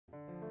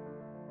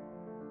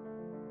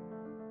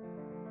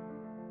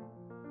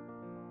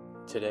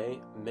Today,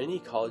 many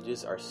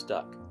colleges are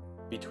stuck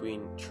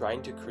between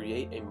trying to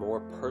create a more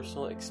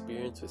personal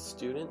experience with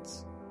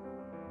students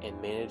and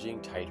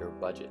managing tighter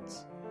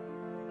budgets.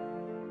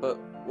 But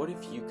what if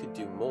you could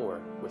do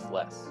more with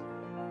less?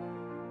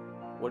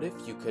 What if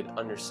you could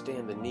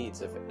understand the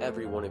needs of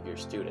every one of your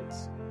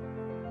students?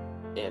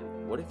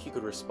 And what if you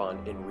could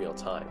respond in real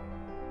time?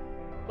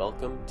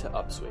 Welcome to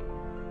Upswing.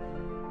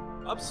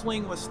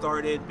 Upswing was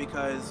started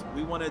because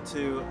we wanted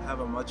to have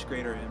a much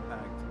greater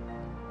impact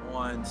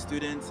on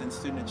students and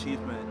student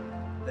achievement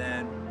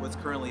than what's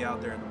currently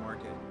out there in the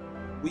market.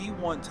 We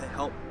want to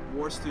help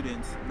more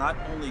students not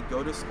only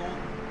go to school,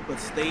 but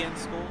stay in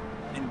school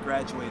and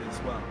graduate as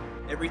well.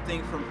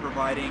 Everything from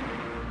providing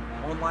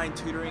online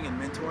tutoring and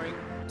mentoring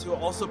to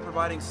also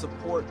providing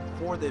support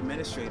for the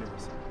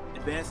administrators,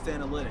 advanced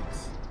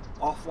analytics,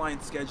 offline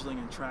scheduling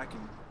and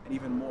tracking, and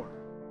even more.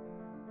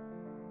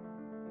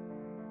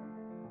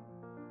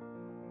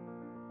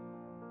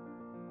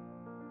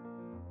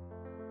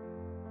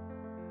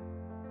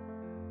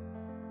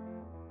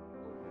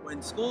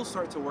 When schools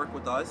start to work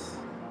with us,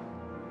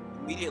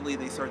 immediately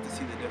they start to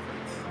see the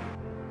difference.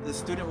 The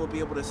student will be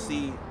able to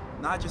see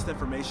not just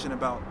information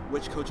about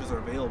which coaches are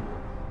available,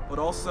 but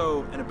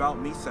also an About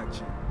Me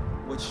section,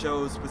 which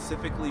shows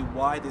specifically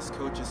why this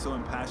coach is so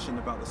impassioned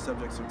about the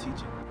subjects they're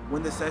teaching.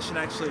 When the session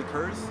actually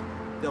occurs,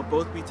 they'll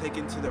both be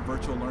taken to their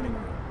virtual learning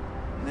room.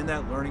 And in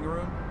that learning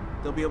room,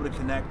 they'll be able to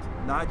connect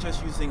not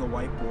just using a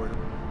whiteboard,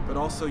 but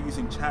also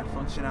using chat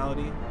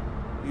functionality,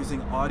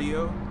 using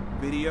audio,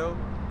 video,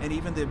 and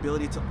even the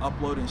ability to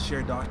upload and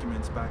share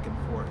documents back and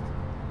forth.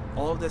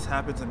 All of this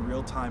happens in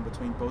real time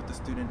between both the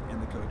student and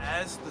the coach.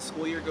 As the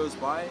school year goes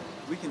by,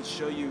 we can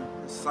show you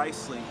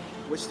precisely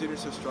which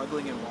students are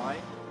struggling and why,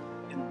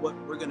 and what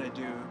we're going to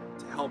do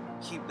to help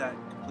keep that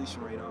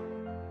completion rate up.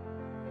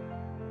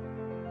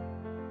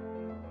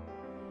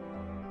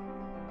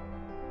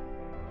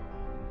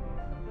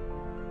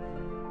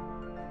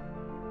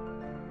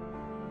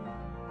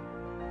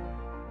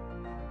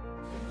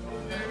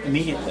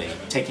 Immediately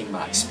taking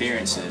my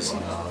experiences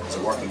as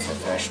a working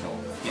professional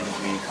in the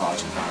community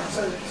college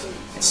environment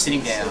and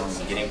sitting down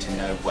and getting to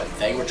know what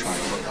they were trying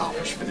to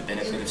accomplish for the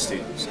benefit of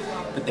students,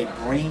 but they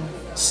bring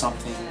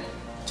something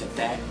to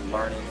that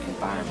learning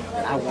environment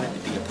that I wanted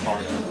to be a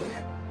part of.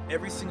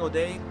 Every single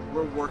day,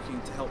 we're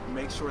working to help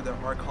make sure that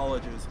our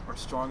colleges are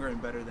stronger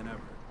and better than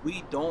ever.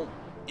 We don't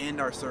end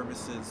our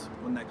services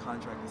when that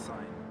contract is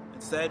signed.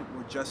 Instead,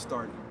 we're just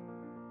starting.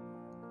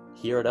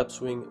 Here at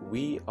Upswing,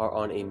 we are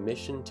on a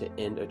mission to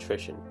end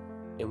attrition,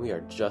 and we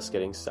are just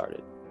getting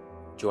started.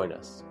 Join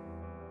us.